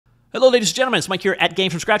Hello ladies and gentlemen, it's Mike here at Game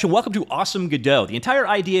From Scratch and welcome to Awesome Godot. The entire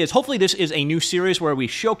idea is hopefully this is a new series where we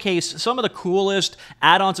showcase some of the coolest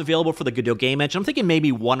add-ons available for the Godot game engine. I'm thinking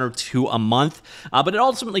maybe one or two a month, but it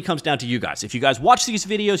ultimately comes down to you guys. If you guys watch these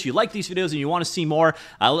videos, you like these videos, and you want to see more,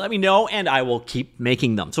 let me know and I will keep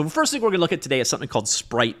making them. So the first thing we're going to look at today is something called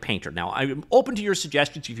Sprite Painter. Now, I'm open to your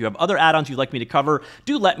suggestions. If you have other add-ons you'd like me to cover,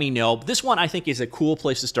 do let me know. This one I think is a cool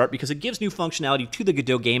place to start because it gives new functionality to the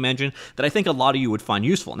Godot game engine that I think a lot of you would find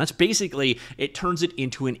useful, and that's basically, it turns it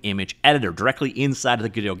into an image editor directly inside of the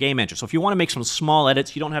Godot game engine. So if you want to make some small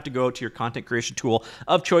edits, you don't have to go to your content creation tool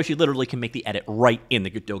of choice. You literally can make the edit right in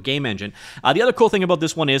the Godot game engine. The other cool thing about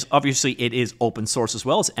this one is, obviously, it is open source as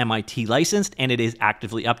well. It's MIT licensed, and it is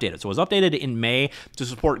actively updated. So it was updated in May to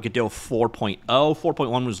support Godot 4.0.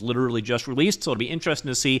 4.1 was literally just released, so it'll be interesting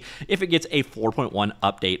to see if it gets a 4.1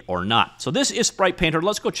 update or not. So this is Sprite Painter.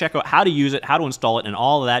 Let's go check out how to use it, how to install it, and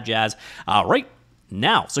all of that jazz right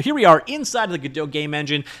now. So here we are inside of the Godot game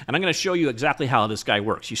engine, and I'm going to show you exactly how this guy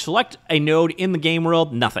works. You select a node in the game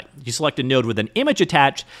world, nothing. You select a node with an image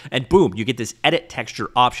attached, and boom, you get this edit texture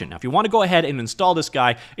option. Now, if you want to go ahead and install this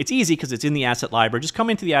guy, it's easy because it's in the asset library. Just come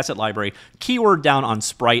into the asset library, keyword down on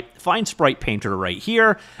Sprite, find Sprite Painter right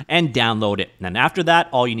here, and download it. And then after that,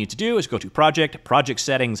 all you need to do is go to Project, Project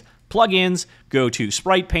Settings, Plugins, go to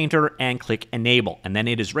Sprite Painter, and click Enable. And then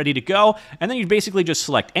it is ready to go. And then you basically just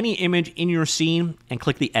select any image in your scene and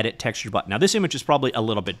click the Edit Texture button. Now, this image is probably a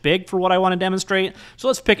little bit big for what I want to demonstrate, so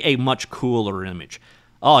let's pick a much cooler image.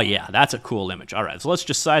 Oh yeah, that's a cool image. All right, so let's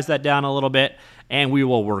just size that down a little bit, and we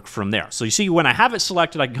will work from there. So you see, when I have it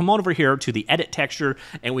selected, I can come over here to the edit texture,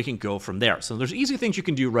 and we can go from there. So there's easy things you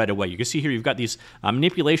can do right away. You can see here you've got these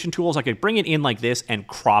manipulation tools. I could bring it in like this and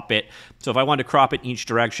crop it. So if I wanted to crop it in each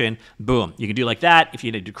direction, boom, you can do like that. If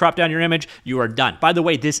you need to crop down your image, you are done. By the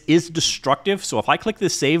way, this is destructive. So if I click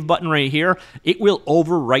this save button right here, it will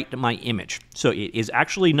overwrite my image. So it is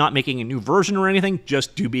actually not making a new version or anything,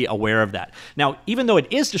 just to be aware of that. Now, even though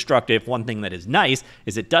it is destructive, one thing that is nice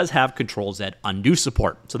is it does have Control-Z undo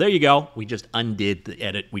support. So there you go. We just undid the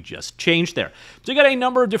edit we just changed there. So you got a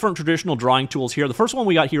number of different traditional drawing tools here. The first one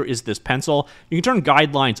we got here is this pencil. You can turn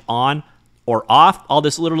guidelines on or off. All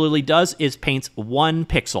this literally does is paints one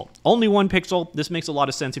pixel. Only one pixel. This makes a lot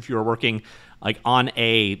of sense if you're working like on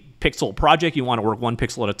a pixel project. You want to work one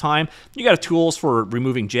pixel at a time. You got tools for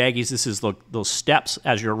removing jaggies. This is those steps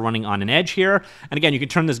as you're running on an edge here. And again, you can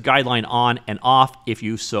turn this guideline on and off if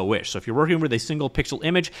you so wish. So if you're working with a single pixel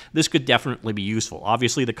image, this could definitely be useful.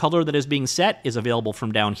 Obviously, the color that is being set is available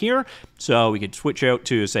from down here. So we could switch out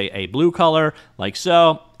to, say, a blue color like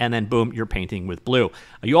so, and then boom, you're painting with blue.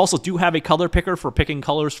 You also do have a color picker for picking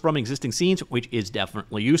colors from existing scenes, which is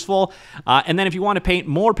definitely useful. And then if you want to paint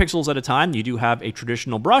more pixels at a time, you do have a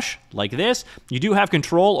traditional brush like this. You do have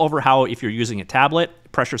control over how, if you're using a tablet,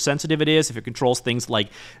 pressure sensitive it is. If it controls things like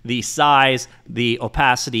the size, the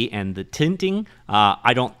opacity, and the tinting.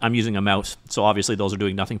 I'm using a mouse, so obviously those are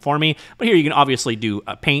doing nothing for me. But here you can obviously do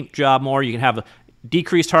a paint job more. You can have a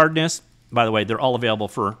decreased hardness. By the way, they're all available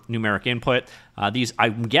for numeric input. These,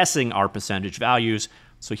 I'm guessing, are percentage values.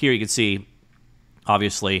 So here you can see,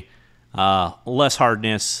 obviously, less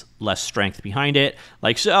hardness, less strength behind it,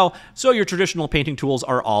 like so. So your traditional painting tools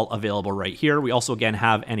are all available right here. We also, again,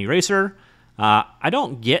 have an eraser. I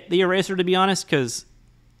don't get the eraser, to be honest, because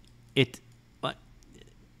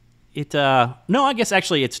no, I guess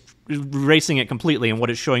actually it's erasing it completely, and what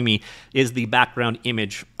it's showing me is the background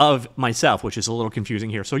image of myself, which is a little confusing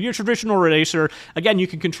here. So your traditional eraser, again, you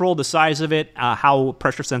can control the size of it, how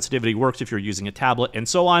pressure sensitivity works if you're using a tablet, and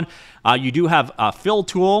so on. You do have a fill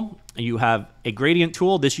tool. You have a gradient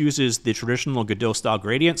tool. This uses the traditional Godot style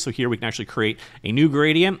gradient. So here we can actually create a new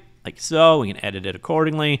gradient like so. We can edit it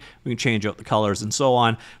accordingly. We can change out the colors and so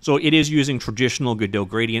on. So it is using traditional Godot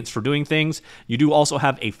gradients for doing things. You do also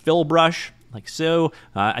have a fill brush like so.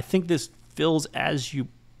 I think this fills as you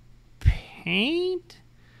paint.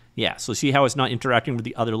 Yeah, so see how it's not interacting with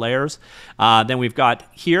the other layers. Then we've got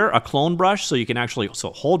here a clone brush. So you can actually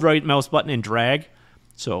hold right mouse button and drag.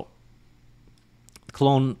 So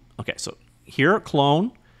clone. Okay, so here,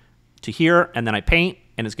 clone to here, and then I paint,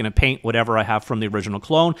 and it's going to paint whatever I have from the original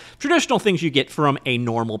clone. Traditional things you get from a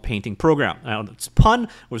normal painting program. Now, this pun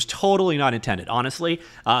was totally not intended, honestly,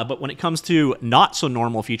 but when it comes to not so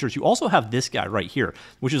normal features, you also have this guy right here,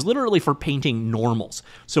 which is literally for painting normals.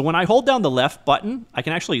 So when I hold down the left button, I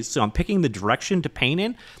can actually, so I'm picking the direction to paint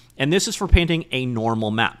in, and this is for painting a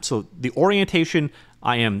normal map. So the orientation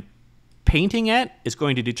I am painting at is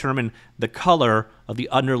going to determine the color of the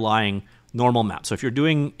underlying normal maps. So if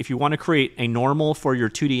you want to create a normal for your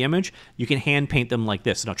 2D image, you can hand paint them like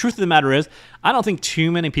this. Now, truth of the matter is, I don't think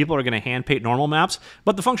too many people are going to hand paint normal maps,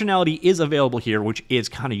 but the functionality is available here, which is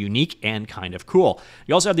kind of unique and kind of cool.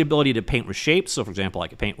 You also have the ability to paint with shapes. So for example, I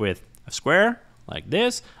could paint with a square like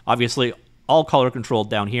this. Obviously, all color controlled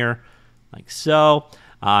down here like so.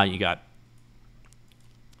 You got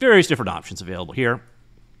various different options available here.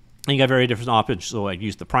 And you got very different options. So I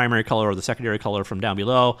use the primary color or the secondary color from down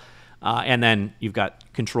below. And then you've got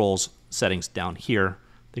controls settings down here.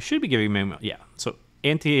 They should be giving me, yeah. So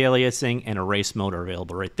anti-aliasing and erase mode are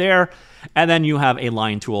available right there. And then you have a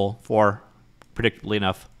line tool for, predictably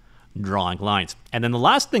enough, drawing lines. And then the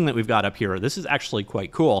last thing that we've got up here, this is actually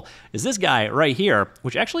quite cool, is this guy right here,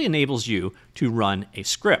 which actually enables you to run a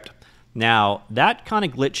script. Now, that kind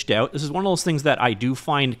of glitched out. This is one of those things that I do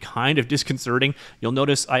find kind of disconcerting. You'll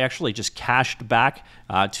notice I actually just cached back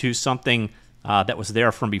to something that was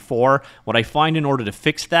there from before. What I find in order to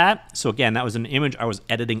fix that, so again, that was an image I was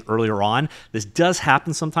editing earlier on. This does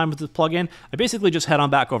happen sometimes with this plugin. I basically just head on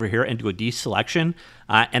back over here and do a deselection,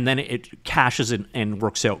 and then it caches it and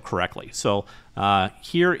works out correctly. So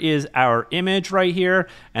here is our image right here,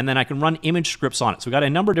 and then I can run image scripts on it. So we've got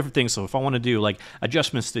a number of different things. So if I want to do like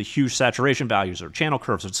adjustments to hue saturation values or channel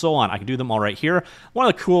curves and so on, I can do them all right here. One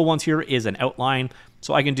of the cool ones here is an outline.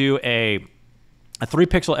 So I can do a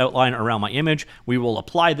 3-pixel outline around my image. We will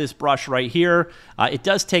apply this brush right here. It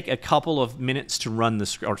does take a couple of minutes to run the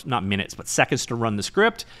script, or not minutes, but seconds to run the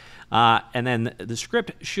script. And then the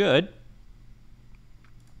script should,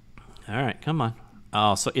 all right, come on.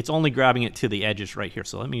 Oh, so it's only grabbing it to the edges right here.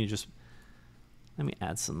 So let me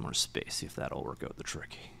add some more space, see if that'll work out the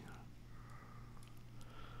trick.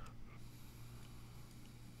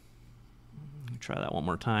 Try that one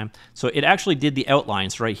more time. So it actually did the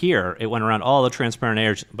outlines right here. It went around all the transparent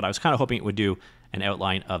areas, but I was kind of hoping it would do an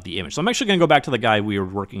outline of the image. So I'm actually going to go back to the guy we were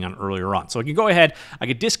working on earlier on. So I can go ahead, I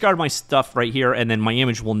could discard my stuff right here, and then my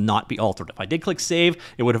image will not be altered. If I did click save,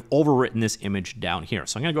 it would have overwritten this image down here.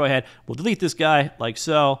 So I'm going to go ahead, we'll delete this guy like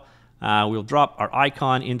so. We'll drop our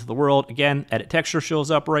icon into the world. Again, edit texture shows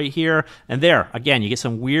up right here. And there, again, you get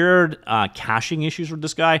some weird caching issues with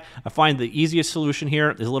this guy. I find the easiest solution here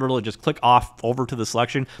is literally just click off over to the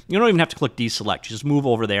selection. You don't even have to click deselect. You just move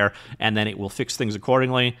over there, and then it will fix things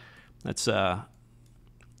accordingly. Let's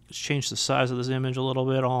change the size of this image a little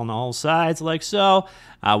bit on all sides like so.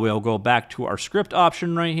 We'll go back to our script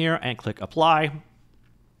option right here and click apply.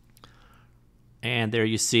 And there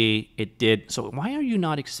you see it did. So why are you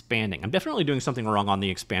not expanding? I'm definitely doing something wrong on the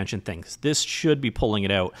expansion thing. This should be pulling it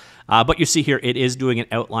out. But you see here, it is doing an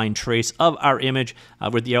outline trace of our image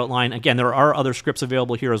with the outline. Again, there are other scripts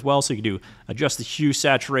available here as well. So you can do adjust the hue,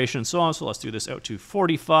 saturation, and so on. So let's do this out to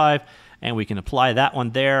 45. And we can apply that one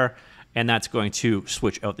there. And that's going to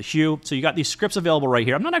switch out the hue. So you got these scripts available right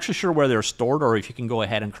here. I'm not actually sure where they're stored or if you can go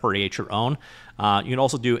ahead and create your own. You can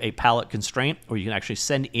also do a palette constraint, or you can actually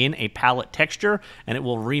send in a palette texture, and it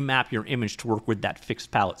will remap your image to work with that fixed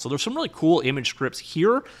palette. So there's some really cool image scripts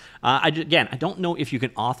here. Again, I don't know if you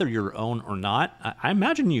can author your own or not. I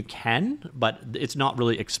imagine you can, but it's not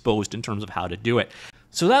really exposed in terms of how to do it.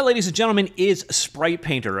 So that, ladies and gentlemen, is Sprite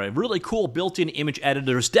Painter, a really cool built-in image editor.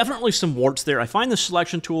 There's definitely some warts there. I find the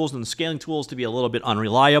selection tools and the scaling tools to be a little bit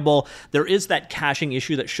unreliable. There is that caching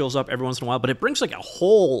issue that shows up every once in a while, but it brings like a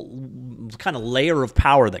whole kind of layer of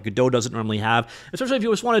power that Godot doesn't normally have, especially if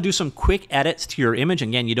you just want to do some quick edits to your image.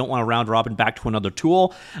 Again, you don't want to round robin back to another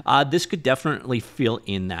tool. This could definitely fill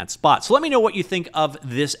in that spot. So let me know what you think of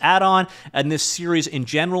this add-on and this series in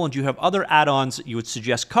general, and do you have other add-ons that you would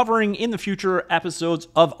suggest covering in the future episodes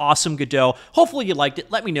of Awesome Godot? Hopefully you liked it.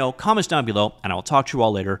 Let me know. Comments down below, and I will talk to you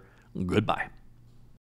all later. Goodbye.